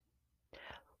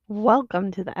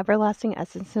Welcome to the Everlasting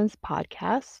Essences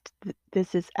podcast.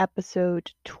 This is episode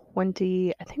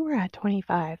 20. I think we're at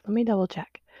 25. Let me double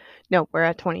check. No, we're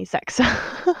at 26.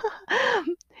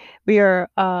 We are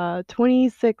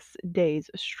 26 days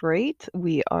straight.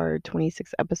 We are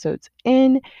 26 episodes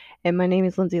in. And my name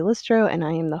is Lindsay Listro, and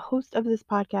I am the host of this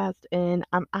podcast. And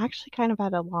I'm actually kind of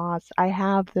at a loss. I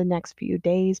have the next few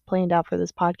days planned out for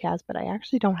this podcast, but I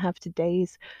actually don't have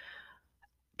today's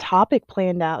topic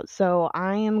planned out. So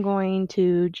I am going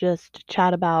to just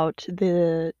chat about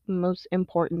the most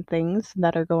important things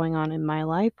that are going on in my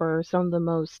life, or some of the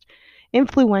most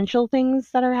influential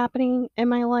things that are happening in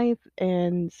my life,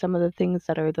 and some of the things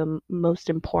that are the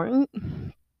most important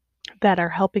that are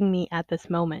helping me at this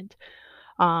moment.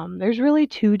 There's really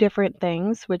two different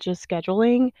things, which is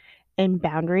scheduling and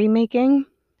boundary making.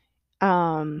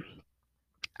 Um,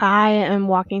 I am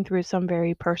walking through some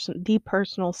very deep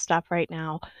personal stuff right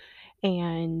now,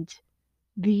 and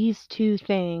these two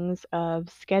things of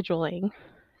scheduling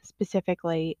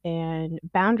specifically and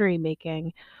boundary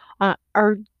making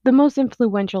are the most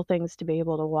influential things to be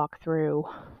able to walk through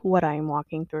what I'm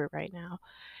walking through right now.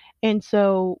 And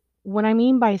so, what I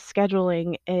mean by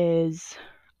scheduling is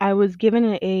I was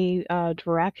given a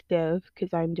directive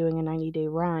because I'm doing a 90-day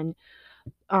run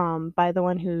by the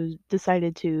one who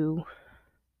decided to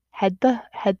head the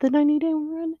 90-day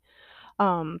run,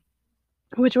 um,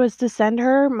 which was to send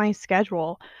her my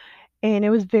schedule. And it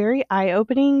was very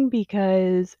eye-opening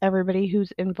because everybody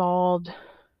who's involved,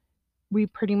 we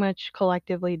pretty much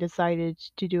collectively decided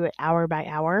to do it hour by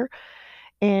hour.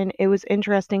 And it was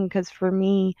interesting because for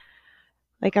me,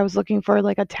 like I was looking for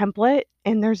like a template,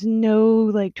 and there's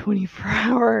no like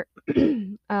 24-hour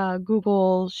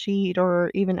Google sheet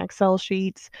or even Excel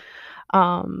sheets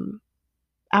um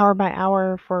hour by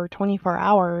hour for 24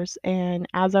 hours. And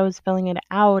as I was filling it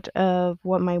out of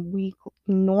what my week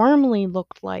normally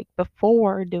looked like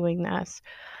before doing this,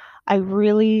 I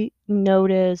really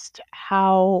noticed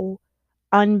how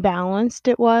unbalanced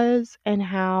it was and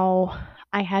how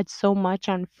I had so much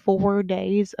on 4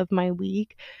 days of my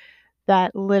week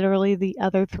that literally the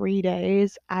other 3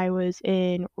 days I was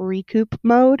in recoup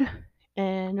mode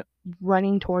and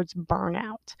running towards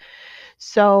burnout.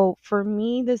 So for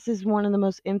me, this is one of the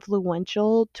most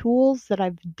influential tools that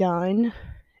I've done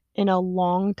in a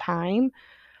long time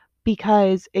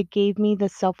because it gave me the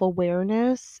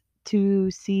self-awareness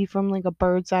to see from like a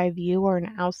bird's eye view or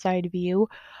an outside view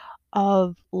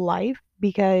of life.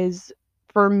 Because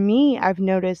for me, I've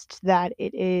noticed that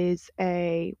it is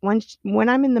when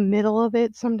I'm in the middle of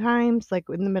it, sometimes like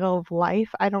in the middle of life,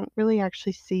 I don't really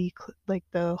actually see like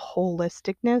the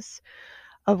holisticness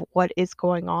of what is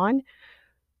going on.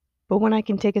 But when I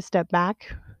can take a step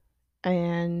back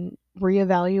and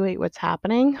reevaluate what's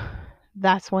happening,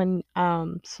 that's when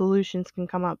solutions can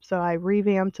come up. So I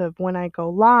revamped of when I go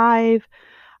live.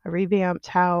 I revamped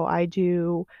how I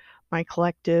do my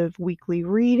collective weekly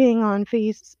reading on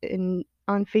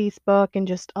Facebook, and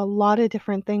just a lot of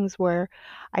different things where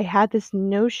I had this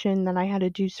notion that I had to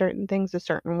do certain things a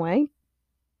certain way,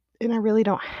 and I really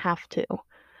don't have to.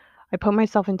 I put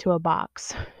myself into a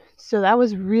box. So that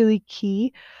was really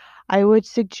key. I would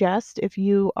suggest if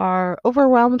you are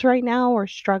overwhelmed right now or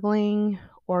struggling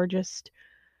or just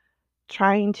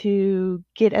trying to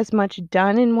get as much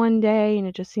done in one day and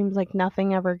it just seems like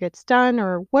nothing ever gets done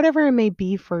or whatever it may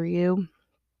be for you.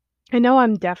 I know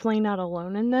I'm definitely not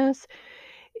alone in this.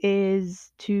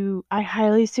 I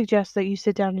highly suggest that you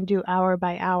sit down and do hour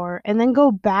by hour and then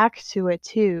go back to it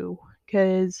too.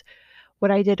 Because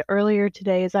what I did earlier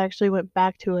today is I actually went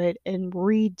back to it and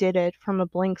redid it from a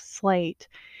blank slate,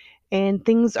 and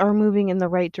things are moving in the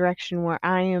right direction where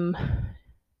I am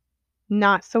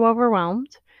not so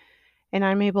overwhelmed and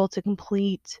I'm able to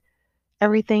complete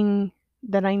everything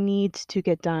that I need to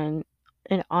get done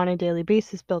and on a daily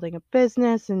basis, building a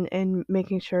business and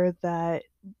making sure that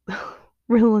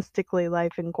realistically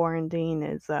life in quarantine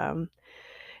is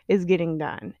getting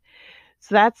done.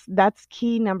 So that's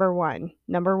key number one.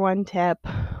 Number one tip,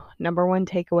 number one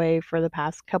takeaway for the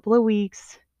past couple of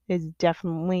weeks is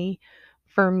definitely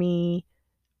for me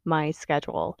my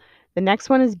schedule. The next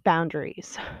one is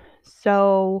boundaries.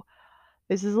 So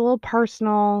this is a little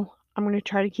personal. I'm going to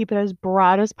try to keep it as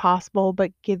broad as possible,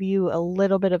 but give you a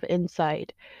little bit of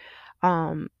insight.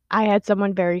 I had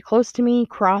someone very close to me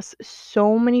cross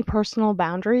so many personal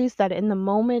boundaries that in the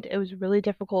moment it was really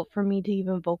difficult for me to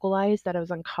even vocalize that I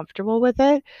was uncomfortable with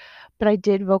it. But I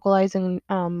did vocalize in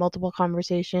multiple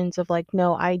conversations of like,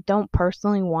 no, I don't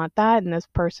personally want that. And this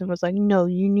person was like, no,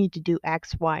 you need to do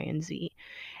X, Y, and Z.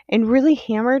 And really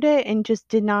hammered it and just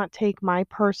did not take my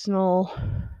personal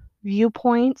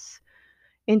viewpoints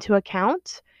into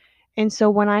account. And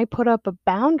so when I put up a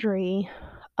boundary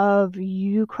of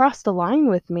you crossed the line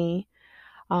with me,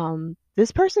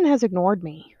 this person has ignored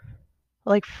me,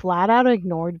 like flat out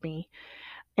ignored me.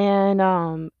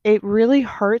 And it really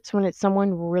hurts when it's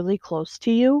someone really close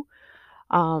to you,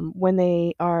 when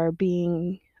they are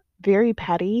being very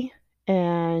petty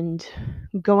and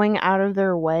going out of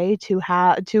their way to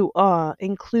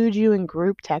include you in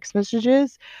group text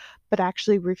messages, but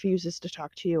actually refuses to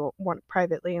talk to you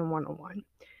privately and one-on-one.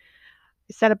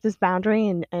 I set up this boundary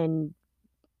and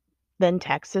then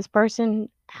text this person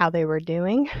how they were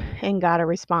doing and got a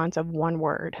response of one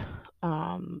word,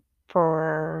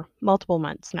 for multiple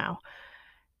months now.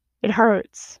 It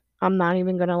hurts. I'm not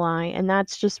even gonna lie, and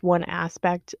that's just one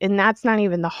aspect, and that's not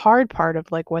even the hard part of,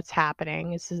 like, what's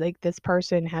happening. It's just, like, this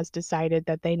person has decided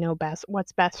that they know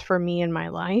what's best for me in my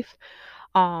life,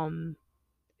 um,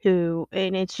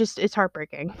 and it's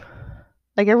heartbreaking.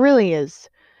 Like, it really is.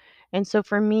 And so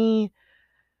for me,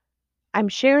 I'm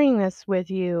sharing this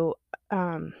with you,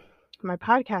 um, my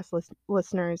podcast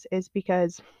listeners, is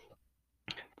because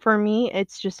for me,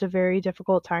 it's just a very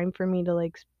difficult time for me to,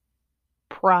 like,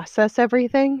 process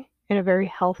everything in a very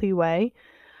healthy way.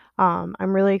 I'm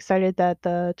really excited that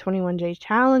the 21 Day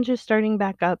challenge is starting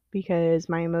back up because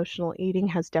my emotional eating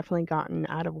has definitely gotten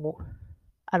out of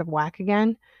whack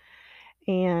again.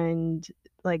 And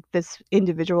like this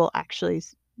individual actually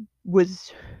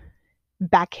was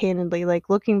backhandedly, like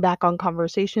looking back on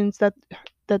conversations that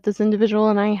this individual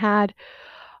and I had,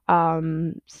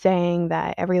 saying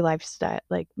that every lifestyle,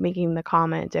 like making the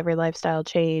comment, every lifestyle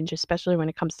change, especially when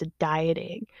it comes to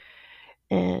dieting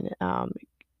and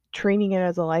treating it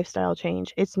as a lifestyle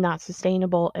change, it's not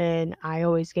sustainable, and I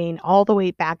always gain all the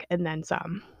weight back and then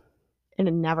some, and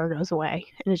it never goes away,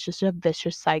 and it's just a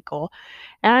vicious cycle.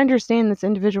 And I understand this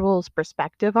individual's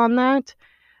perspective on that.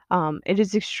 It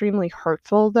is extremely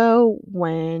hurtful though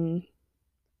when,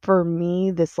 for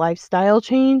me, this lifestyle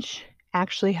change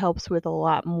actually helps with a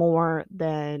lot more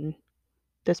than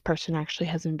this person actually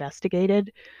has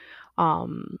investigated.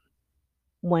 Um,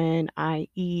 when I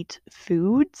eat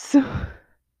foods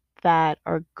that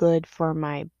are good for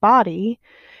my body,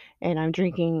 and I'm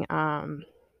drinking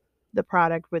the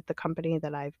product with the company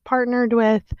that I've partnered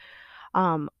with,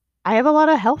 um, I have a lot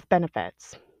of health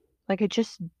benefits. Like I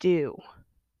just do.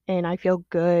 And I feel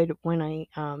good when I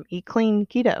eat clean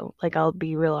keto. Like I'll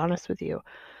be real honest with you.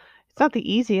 It's not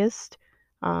the easiest,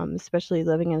 especially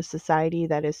living in a society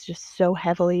that is just so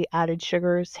heavily added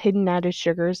sugars, hidden added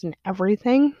sugars, and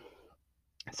everything.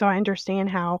 So I understand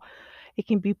how it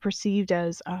can be perceived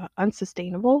as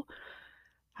unsustainable.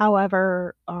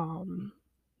 However,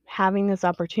 having this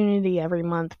opportunity every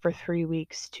month for 3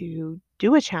 weeks to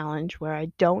do a challenge where I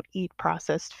don't eat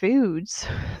processed foods,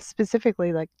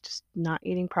 specifically like just not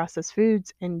eating processed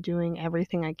foods and doing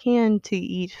everything I can to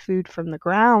eat food from the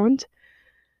ground,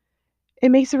 it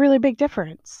makes a really big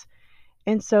difference.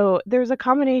 And so there's a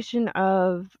combination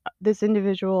of this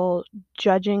individual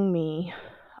judging me,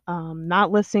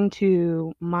 not listening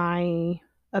to my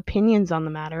opinions on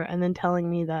the matter, and then telling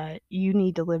me that you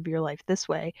need to live your life this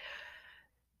way.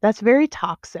 That's very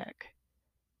toxic.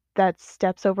 That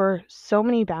steps over so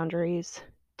many boundaries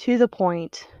to the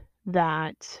point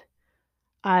that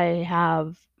I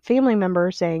have family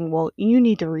members saying, "Well, you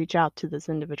need to reach out to this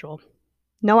individual."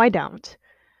 No, I don't.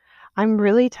 I'm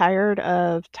really tired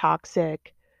of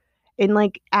toxic and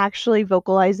like actually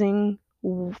vocalizing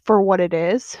for what it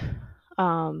is.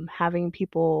 Having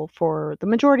people for the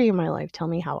majority of my life tell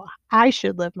me how I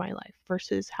should live my life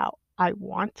versus how I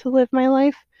want to live my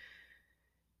life.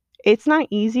 It's not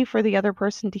easy for the other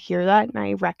person to hear that, and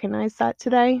I recognize that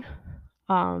today.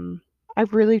 Um, I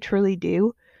really truly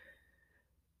do.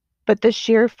 But the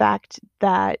sheer fact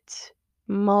that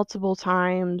multiple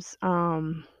times,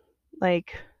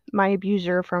 like my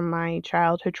abuser from my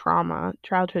childhood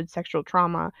sexual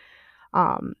trauma,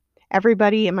 um,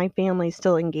 everybody in my family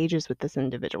still engages with this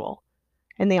individual,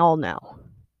 and they all know.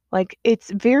 Like, it's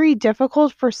very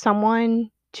difficult for someone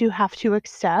to have to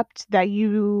accept that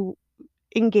you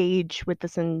engage with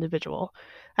this individual.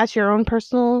 That's your own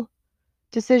personal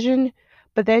decision,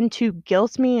 but then to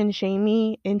guilt me and shame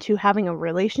me into having a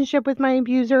relationship with my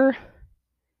abuser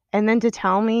and then to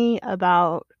tell me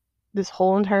about this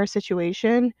whole entire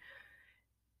situation,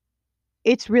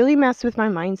 it's really messed with my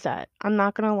mindset. I'm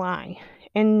not going to lie.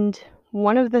 And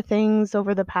one of the things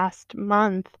over the past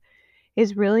month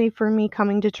is really for me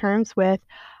coming to terms with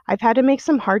I've had to make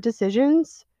some hard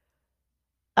decisions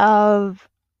of,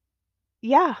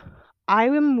 yeah, I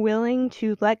am willing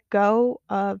to let go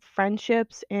of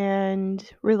friendships and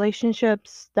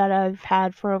relationships that I've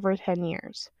had for over 10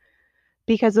 years.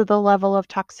 because of the level of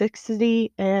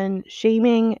toxicity and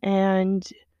shaming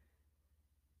and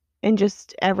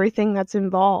just everything that's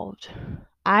involved.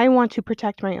 I want to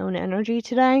protect my own energy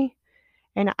today,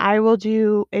 and I will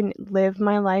do and live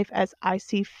my life as I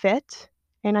see fit,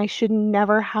 and I should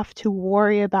never have to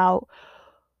worry about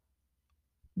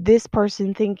this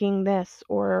person thinking this,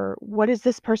 or what is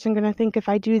this person going to think if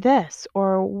I do this,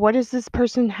 or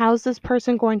how's this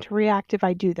person going to react if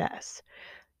I do this.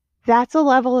 That's a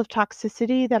level of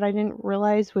toxicity that I didn't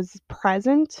realize was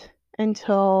present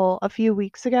until a few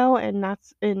weeks ago, and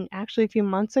actually a few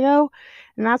months ago.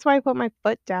 And that's why I put my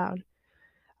foot down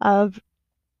of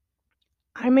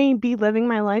I may be living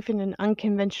my life in an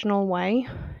unconventional way,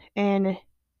 and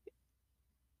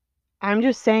I'm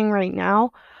just saying right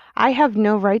now, I have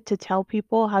no right to tell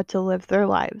people how to live their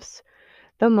lives.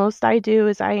 The most I do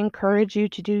is I encourage you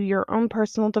to do your own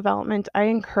personal development. I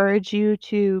encourage you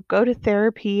to go to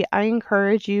therapy. I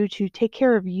encourage you to take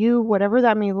care of you, whatever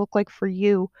that may look like for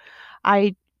you.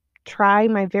 I try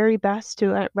my very best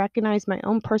to recognize my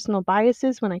own personal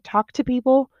biases when I talk to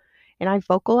people, and I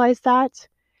vocalize that.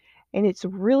 And it's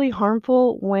really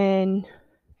harmful when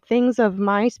things of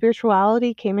my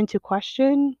spirituality came into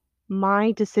question,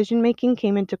 my decision making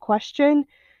came into question,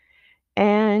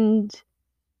 and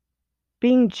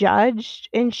being judged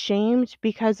and shamed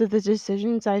because of the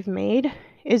decisions I've made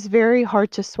is very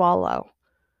hard to swallow.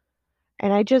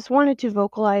 And I just wanted to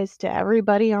vocalize to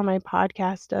everybody on my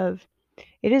podcast of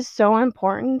it is so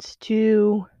important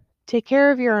to take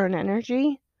care of your own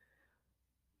energy,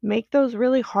 make those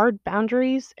really hard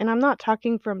boundaries. And I'm not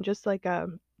talking from just like a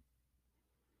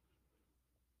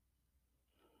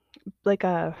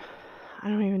I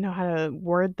don't even know how to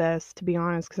word this, to be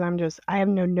honest, because I have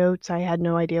no notes. I had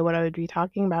no idea what I would be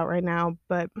talking about right now,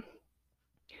 but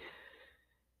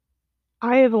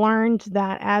I have learned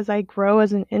that as I grow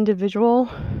as an individual,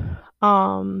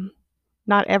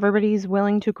 not everybody's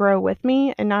willing to grow with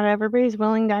me, and not everybody's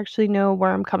willing to actually know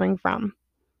where I'm coming from.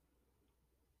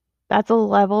 That's a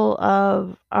level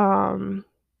of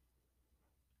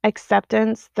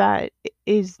acceptance that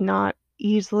is not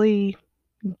easily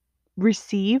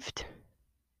received,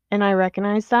 and I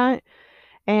recognize that.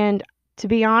 And to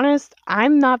be honest,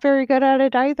 I'm not very good at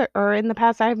it either, or in the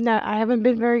past I haven't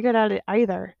been very good at it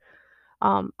either.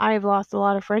 I have lost a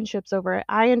lot of friendships over it.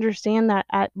 I understand that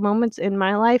at moments in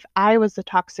my life, I was a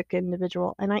toxic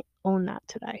individual, and I own that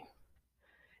today.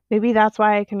 Maybe that's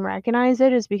why I can recognize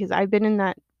it, is because I've been in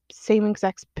that same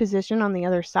exact position on the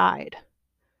other side.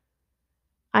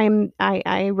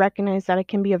 I recognize that I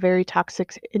can be a very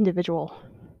toxic individual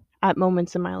at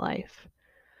moments in my life.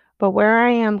 But where I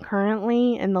am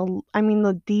currently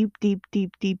the deep, deep,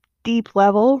 deep, deep, deep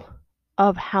level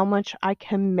of how much I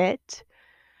commit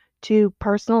to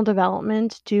personal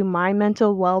development, to my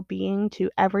mental well-being,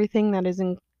 to everything that is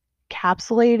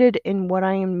encapsulated in what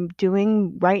I am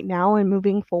doing right now and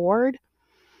moving forward.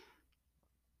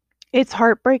 It's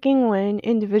heartbreaking when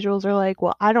individuals are like,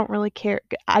 well, I don't really care.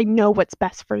 I know what's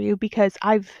best for you because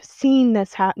I've seen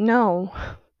this happen. No,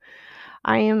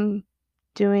 I am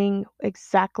doing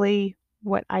exactly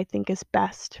what I think is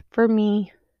best for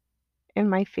me and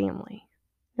my family.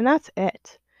 And that's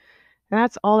it. And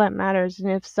that's all that matters. And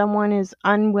if someone is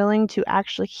unwilling to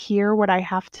actually hear what I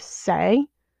have to say,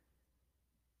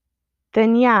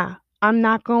 then yeah, I'm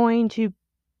not going to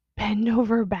bend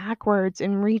over backwards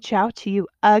and reach out to you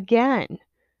again.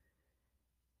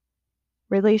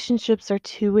 Relationships are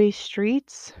two-way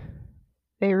streets.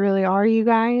 They really are, you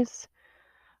guys.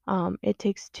 It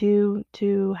takes two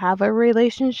to have a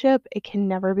relationship. It can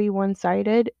never be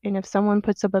one-sided. And if someone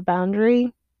puts up a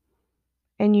boundary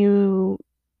and you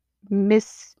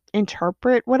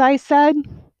misinterpret what I said,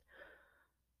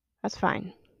 that's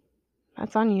fine.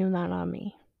 That's on you, not on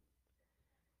me.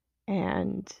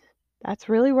 And that's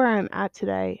really where I'm at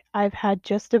today. I've had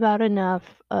just about enough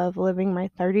of living my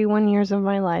 31 years of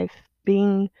my life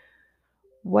being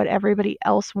what everybody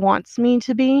else wants me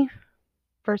to be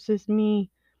versus me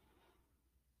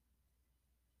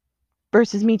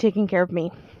taking care of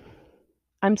me.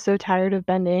 I'm so tired of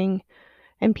bending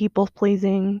and people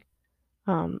pleasing.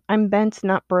 I'm bent,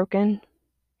 not broken,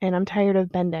 and I'm tired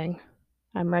of bending.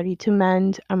 I'm ready to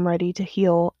mend, I'm ready to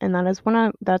heal, and that's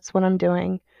what I'm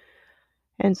doing.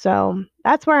 And so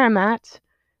that's where I'm at.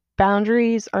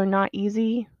 Boundaries are not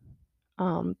easy.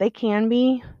 They can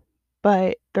be,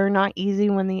 but they're not easy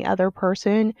when the other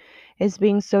person is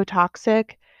being so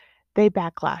toxic. They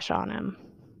backlash on him.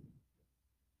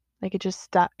 Like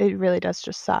it really does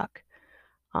just suck.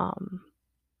 So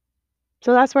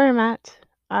that's where I'm at.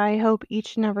 I hope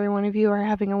each and every one of you are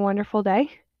having a wonderful day,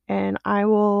 and I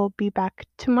will be back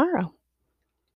tomorrow.